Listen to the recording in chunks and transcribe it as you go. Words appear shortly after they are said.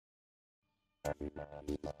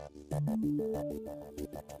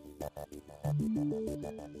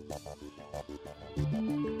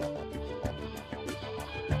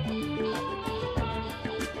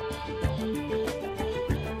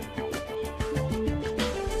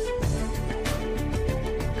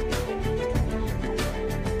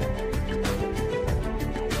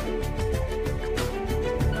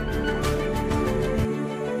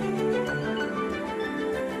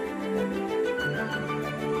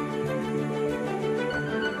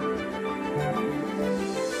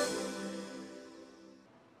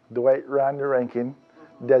Dwight Rankin,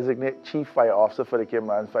 Designate Chief Fire Officer for the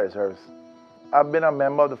Cayman Fire Service. I've been a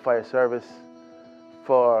member of the Fire Service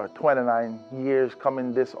for 29 years,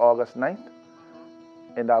 coming this August 9th,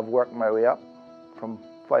 and I've worked my way up from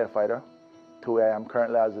firefighter to where I am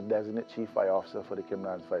currently as the Designate Chief Fire Officer for the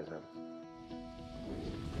Cayman Fire Service.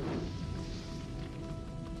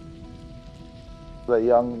 As a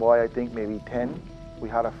young boy, I think maybe 10, we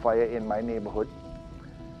had a fire in my neighborhood.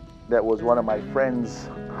 That was one of my friend's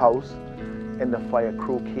house, and the fire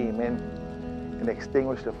crew came in and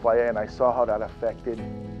extinguished the fire, and I saw how that affected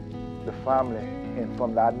the family. And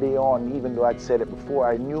from that day on, even though I'd said it before,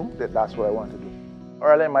 I knew that that's what I wanted to do.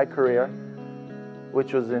 Early in my career,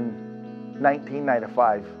 which was in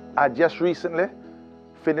 1995, I just recently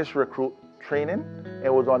finished recruit training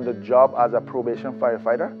and was on the job as a probation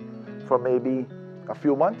firefighter for maybe a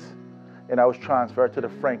few months. And I was transferred to the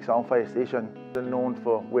Frankstown Fire Station, known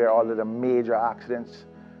for where all of the major accidents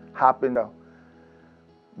happened.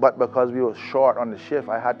 But because we were short on the shift,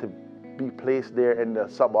 I had to be placed there, and the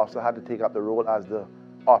sub-officer had to take up the role as the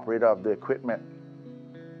operator of the equipment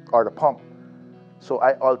or the pump. So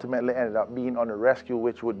I ultimately ended up being on the rescue,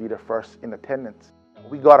 which would be the first in attendance.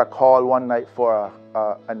 We got a call one night for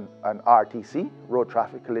an RTC, road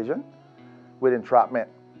traffic collision, with entrapment.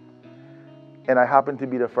 And I happened to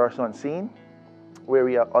be the first on scene, where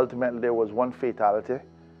ultimately there was one fatality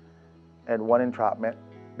and one entrapment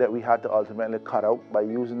that we had to ultimately cut out by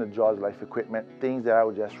using the Jaws Life equipment, things that I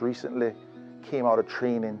just recently came out of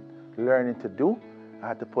training, learning to do. I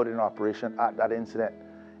had to put in operation at that incident.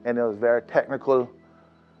 And it was a very technical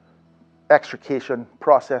extrication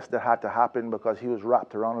process that had to happen because he was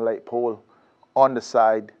wrapped around a light pole on the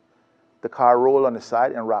side. The car rolled on the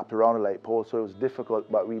side and wrapped around the light pole, so it was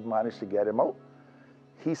difficult, but we managed to get him out.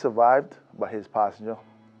 He survived, but his passenger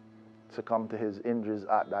succumbed to his injuries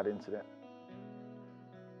at that incident.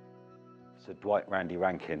 So Dwight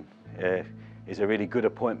Rankin is a really good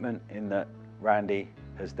appointment in that Randy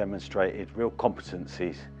has demonstrated real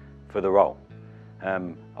competencies for the role.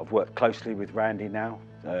 I've worked closely with Randy now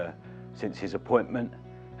since his appointment,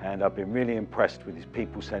 and I've been really impressed with his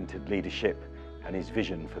people-centered leadership and his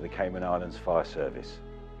vision for the Cayman Islands Fire Service.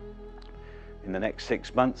 In the next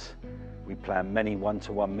 6 months, we plan many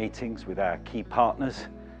one-to-one meetings with our key partners,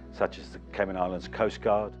 such as the Cayman Islands Coast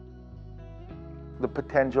Guard. The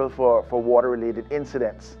potential for water-related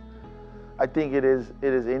incidents. I think it is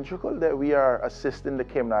integral that we are assisting the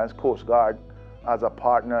Cayman Islands Coast Guard as a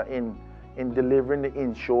partner in delivering the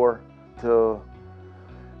inshore to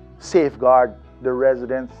safeguard the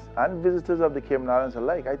residents and visitors of the Cayman Islands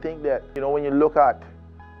alike. I think that, when you look at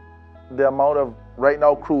the amount of, right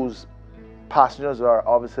now, cruise passengers are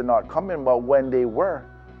obviously not coming, but when they were,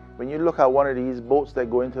 when you look at one of these boats that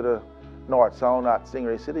go into the North Sound at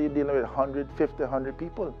Stingray City, you're dealing with 150, 100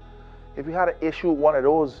 people. If you had an issue with one of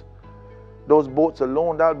those boats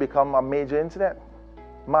alone, that would become a major incident.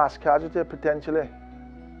 Mass casualty, potentially,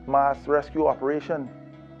 mass rescue operation.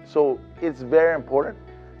 So it's very important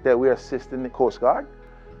that we're assisting the Coast Guard,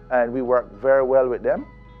 and we work very well with them.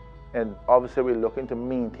 And obviously we're looking to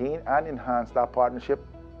maintain and enhance that partnership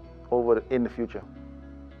in the future.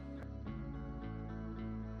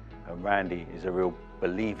 And Randy is a real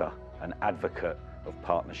believer and advocate of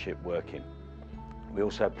partnership working. We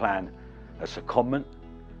also plan a secondment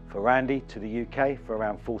for Randy to the UK for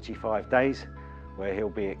around 45 days, where he'll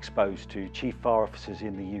be exposed to chief fire officers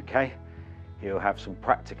in the UK. He'll have some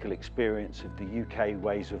practical experience of the UK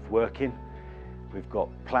ways of working. We've got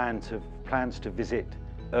plans to visit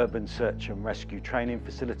urban search and rescue training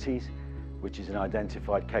facilities, which is an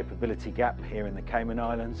identified capability gap here in the Cayman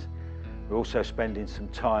Islands. We're also spending some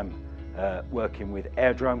time working with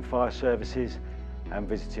aerodrome fire services and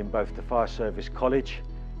visiting both the Fire Service College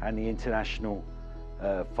and the International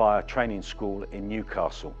Fire Training School in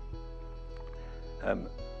Newcastle.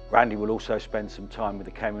 Randy will also spend some time with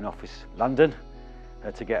the Cayman office London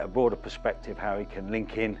to get a broader perspective how he can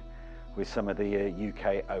link in with some of the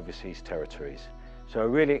UK overseas territories. So a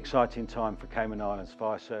really exciting time for Cayman Islands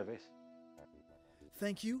Fire Service.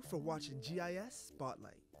 Thank you for watching GIS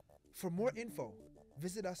Spotlight. For more info,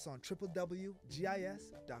 visit us on www.gis.gov.ky.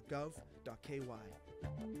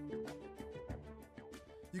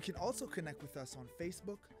 You can also connect with us on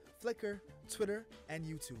Facebook, Flickr, Twitter, and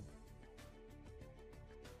YouTube.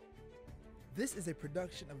 This is a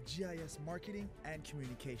production of GIS Marketing and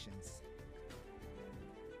Communications.